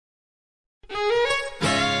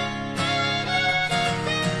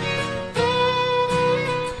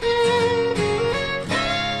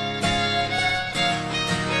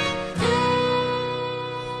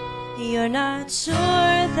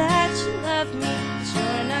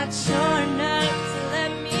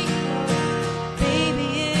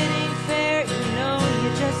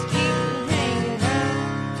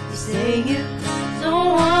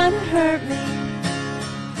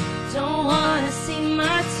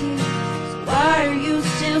tears. So why are you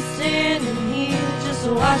still standing here just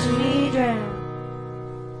watching me drown?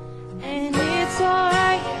 And it's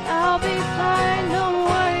alright, I'll be fine, don't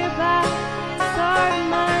worry about this heart of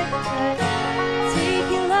mine. Take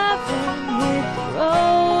your love and hit the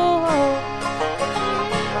road.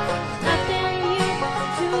 Nothing you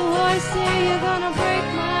do or say, you're gonna break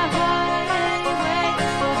my heart anyway.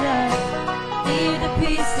 So just leave the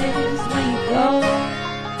pieces when you go.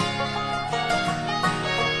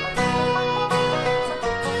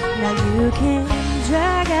 Now you can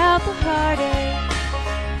drag out the heartache,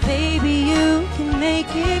 baby, you can make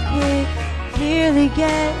it quick. Clearly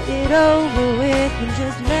get it over with and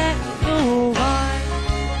just let me move on.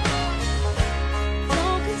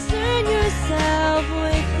 Don't concern yourself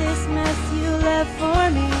with this mess you left for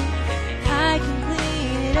me. I can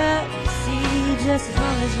clean it up, see, just as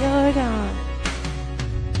long as you're gone.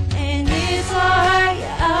 And it's alright,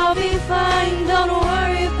 I'll be fine, don't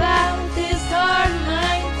worry about this heart of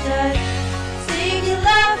mine. Just take your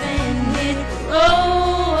love and hit the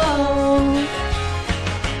road.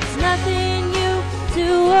 There's nothing you do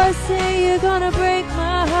or say, you're gonna break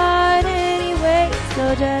my heart anyway. So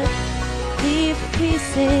just leave the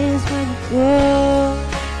pieces when you go.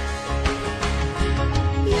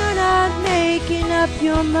 You're not making up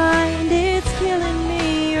your mind, it's killing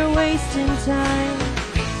me, you're wasting time.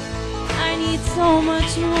 I need so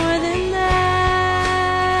much more than that.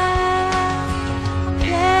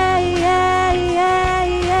 Yeah, yeah, yeah,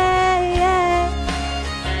 yeah, yeah.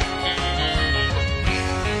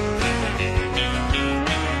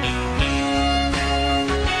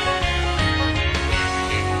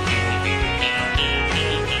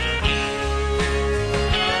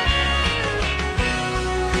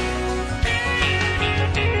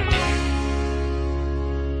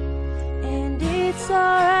 And it's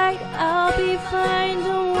alright, I'll be fine,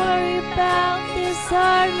 don't worry about this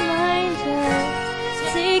heart of mine.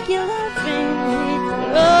 Just take your love and hit the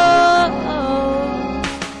road.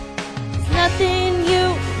 There's nothing you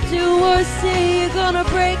do or say, you're gonna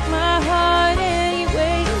break my heart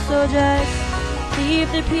anyway. So just leave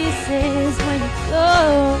the pieces when you go.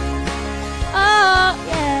 Oh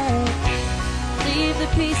yeah, leave the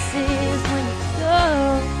pieces when you go.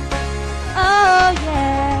 Oh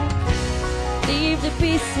yeah, leave the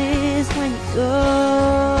pieces when you go.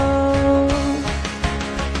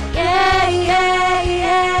 Yeah, yeah,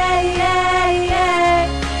 yeah, yeah, yeah.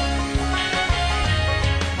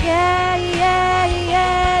 Yeah, yeah,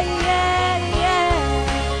 yeah, yeah, yeah.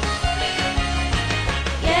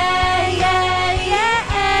 Yeah, yeah, yeah,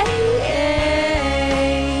 yeah.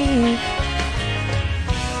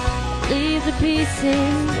 Leave the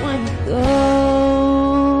pieces when you go.